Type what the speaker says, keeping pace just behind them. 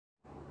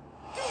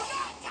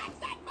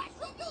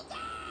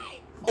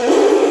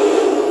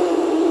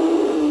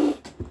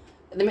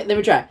Let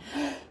me try. Do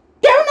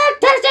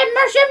not touch that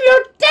mushroom,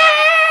 you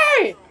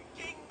dare!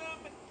 Kingdom,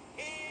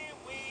 here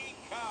we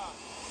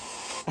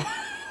come.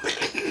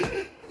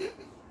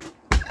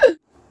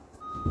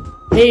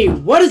 Hey,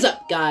 what is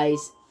up,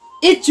 guys?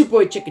 It's your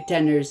boy Chicken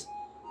Tenders.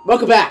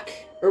 Welcome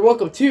back, or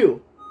welcome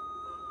to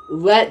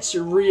Let's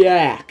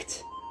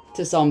React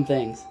to some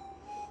things.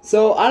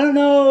 So, I don't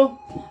know,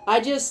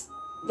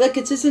 the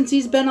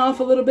consistency's been off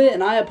a little bit,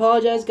 and I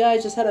apologize,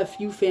 guys. Just had a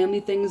few family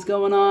things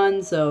going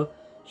on, so,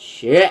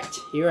 shit,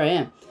 here I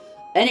am.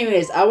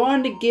 Anyways, I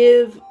wanted to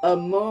give a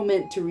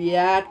moment to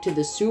react to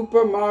the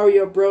Super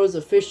Mario Bros.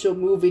 Official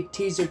movie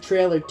teaser.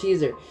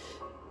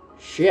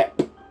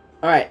 Shit.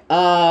 Alright,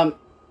 now,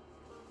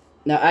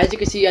 as you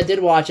can see, I did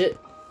watch it,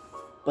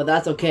 but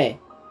that's okay.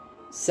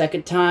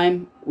 Second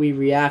time, we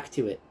react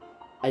to it.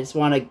 I just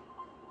want to,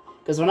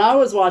 because when I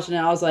was watching it,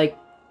 I was like,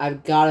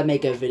 I've got to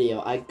make a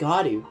video. I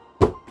got to,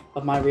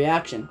 of my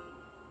reaction,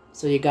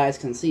 so you guys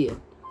can see it.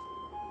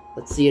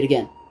 Let's see it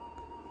again.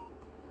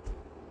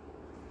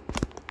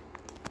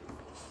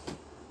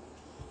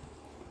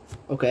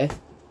 Okay.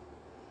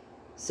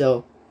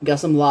 So, got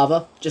some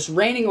lava. Just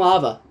raining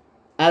lava.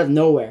 Out of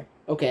nowhere.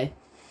 Okay.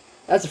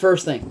 That's the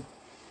first thing.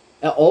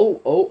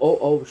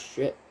 Oh,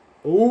 shit.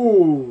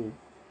 Ooh.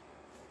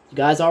 You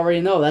guys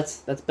already know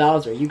that's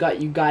Bowser. You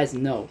guys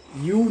know.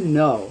 You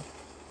know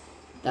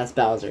that's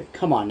Bowser.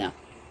 Come on now.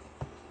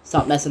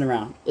 Stop messing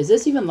around. Is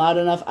this even loud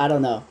enough? I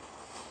don't know.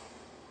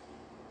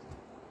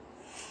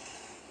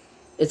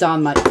 It's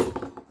on my...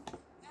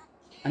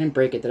 I didn't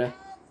break it, did I?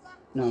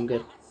 No, I'm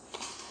good.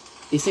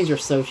 These things are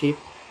so cheap.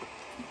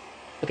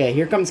 Okay,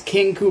 here comes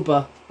King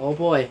Koopa. Oh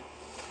boy.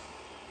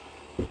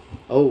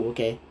 Oh,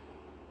 okay.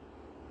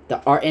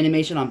 The art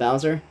animation on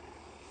Bowser.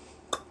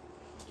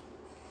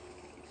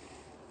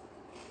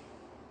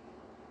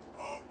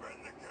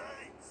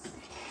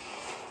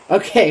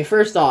 Okay,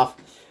 first off,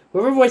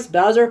 whoever voiced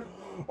Bowser,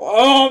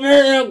 open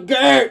the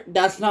gate!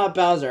 That's not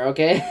Bowser,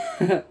 okay?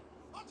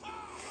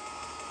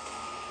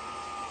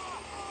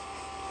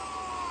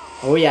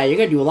 Oh yeah, you're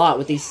gonna do a lot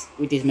with these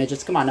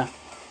midgets. Come on now.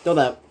 Throw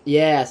that.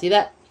 Yeah, see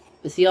that?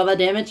 You see all that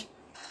damage?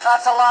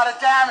 That's a lot of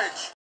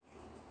damage.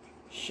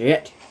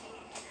 Shit.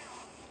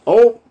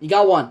 Oh, you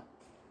got one.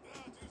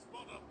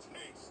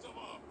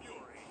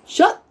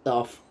 Shut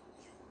the f...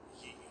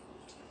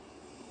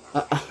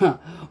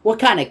 what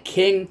kind of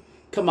king?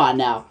 Come on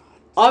now.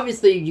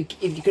 Obviously,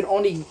 if you can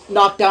only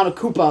knock down a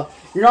Koopa,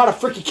 you're not a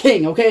freaking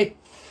king, okay?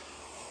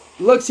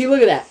 Look at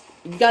that.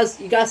 You guys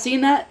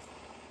seeing that?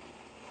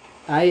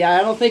 I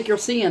don't think you're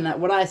seeing that.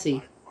 What I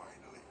see.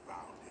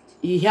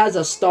 He has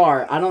a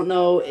star. I don't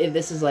know if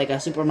this is like a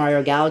Super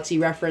Mario Galaxy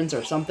reference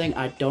or something.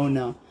 I don't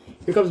know.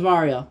 Here comes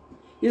Mario.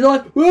 He's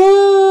like,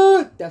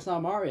 what? That's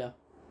not Mario.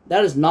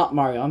 That is not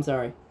Mario. I'm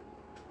sorry.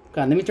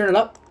 Come on, let me turn it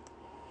up.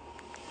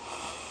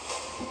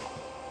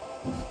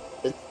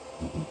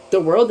 The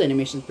world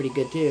animation is pretty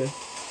good too.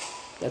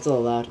 That's a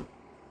little loud.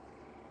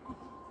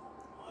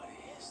 What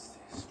is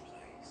this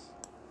place?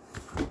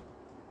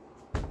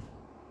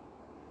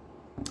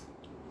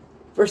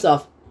 First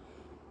off,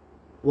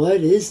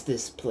 what is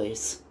this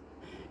place?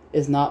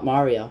 Is not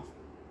Mario.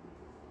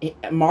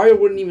 Mario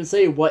wouldn't even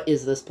say, what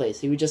is this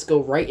place? He would just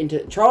go right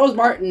into... Charles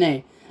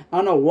Martinet. I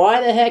don't know why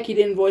the heck he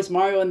didn't voice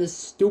Mario in this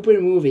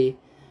stupid movie.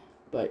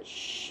 But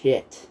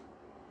shit.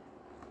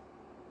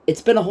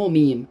 It's been a whole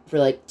meme for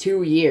like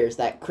 2 years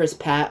that Chris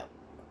Pratt,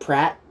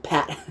 Chris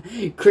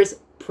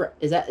Pratt,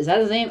 is that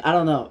his name? I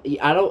don't know.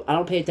 I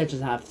don't pay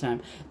attention half the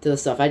time to the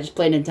stuff. I just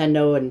play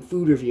Nintendo and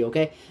food review,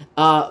 okay?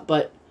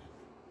 But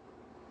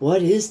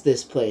what is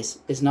this place?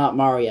 It's not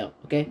Mario,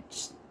 okay?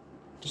 Just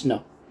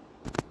know.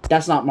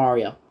 That's not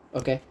Mario,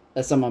 okay?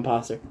 That's some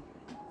imposter. Do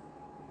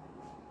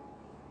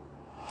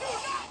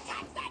not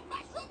touch that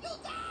mushroom, you'll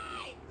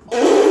die!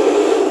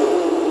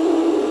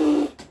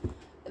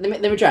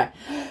 Let me try.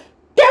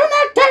 Do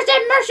not touch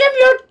that mushroom,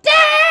 you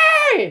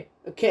dare!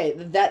 Okay,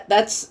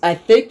 that's I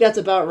think that's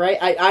about right.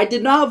 I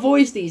did not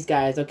voice these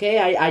guys,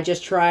 okay? I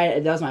just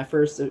tried. That was my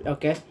first,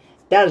 okay?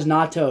 That is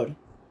not Toad.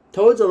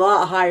 Toad's a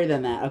lot higher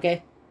than that,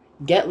 okay?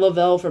 Get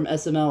Lavelle from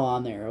SML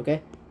on there,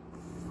 okay?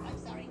 I'm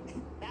sorry,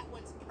 that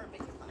one's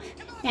perfectly fine.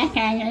 Come on.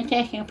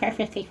 That's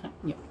perfectly fine.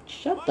 Yo,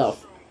 shut the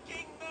f...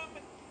 Kingdom,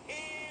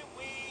 here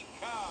we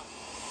come.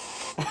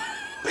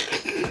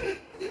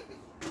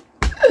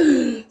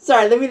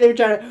 Sorry, let me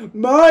try to...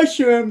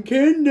 Mushroom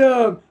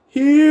Kingdom,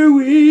 here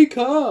we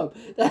come.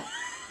 That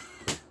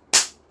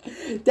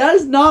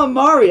is not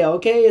Mario,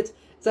 okay? It's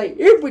like,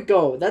 here we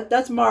go.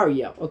 That's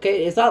Mario,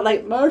 okay? It's not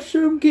like,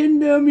 Mushroom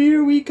Kingdom,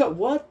 here we come.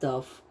 What the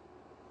f...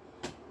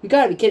 You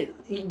gotta be kidding.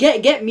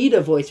 Get me to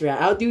voice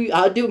react.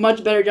 I'll do a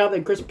much better job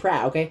than Chris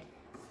Pratt, okay?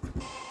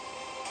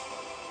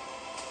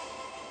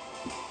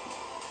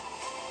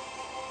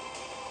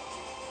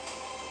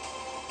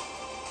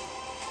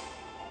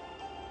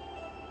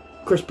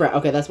 Chris Pratt.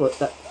 Okay, that's what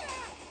that.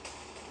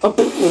 Oh,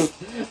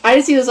 I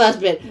didn't see this last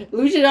bit.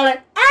 Luigi on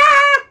it.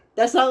 Ah!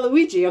 That's not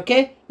Luigi,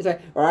 okay? It's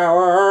like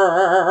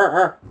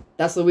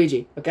that's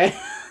Luigi, okay?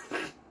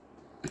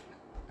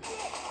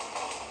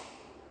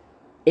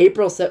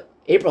 April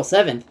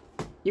 7th.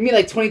 You mean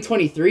like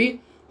 2023?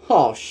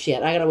 Oh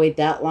shit! I gotta wait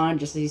that long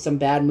just to see some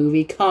bad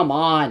movie. Come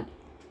on!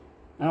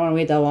 I don't want to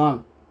wait that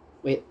long.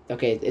 Wait.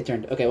 Okay, it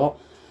turned. Okay, well,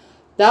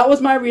 that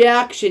was my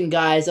reaction,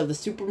 guys, of the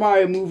Super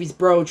Mario Movies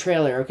Bro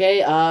trailer. Okay.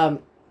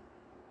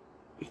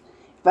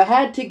 If I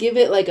had to give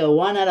it like a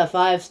 1 out of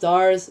 5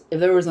 stars, if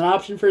there was an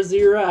option for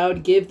 0, I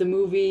would give the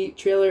movie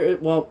trailer.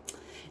 Well,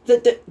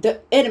 the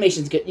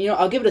animation's good. You know,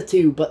 I'll give it a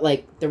 2, but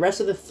like the rest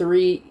of the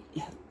 3,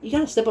 you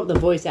gotta step up the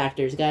voice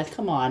actors, guys.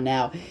 Come on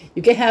now.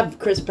 You can't have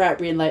Chris Pratt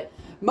being like,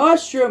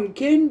 "Mushroom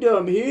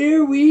Kingdom,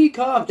 here we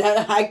come."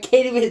 I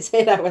can't even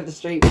say that with a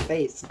straight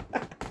face.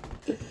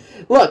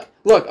 Look,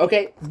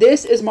 okay.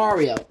 This is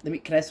Mario.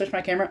 Can I switch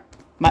my camera?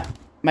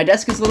 My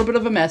desk is a little bit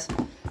of a mess,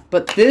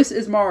 but this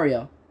is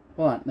Mario.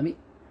 Hold on,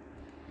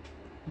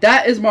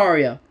 that is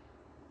Mario.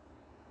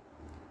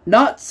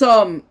 Not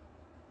some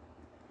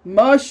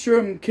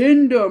Mushroom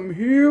Kingdom,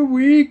 here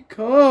we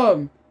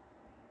come.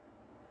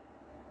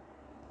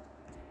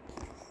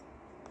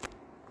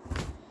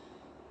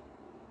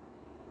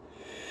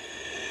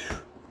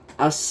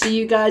 I'll see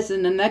you guys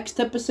in the next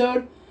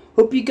episode.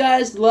 Hope you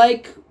guys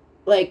like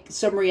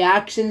some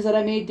reactions that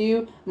I may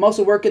do. I'm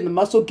also working the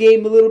muscle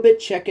game a little bit.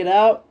 Check it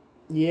out.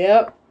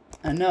 Yep,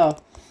 I know.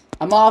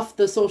 I'm off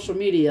the social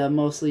media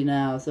mostly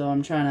now, so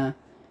I'm trying to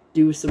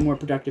do some more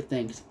productive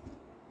things.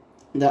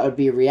 That would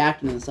be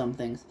reacting to some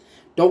things.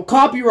 Don't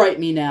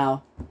copyright me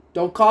now.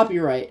 Don't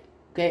copyright.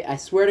 Okay, I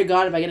swear to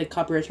God, if I get a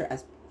copyright strike,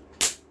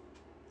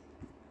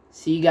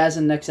 see you guys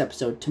in the next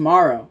episode.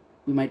 Tomorrow,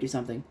 we might do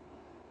something.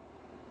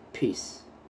 Peace.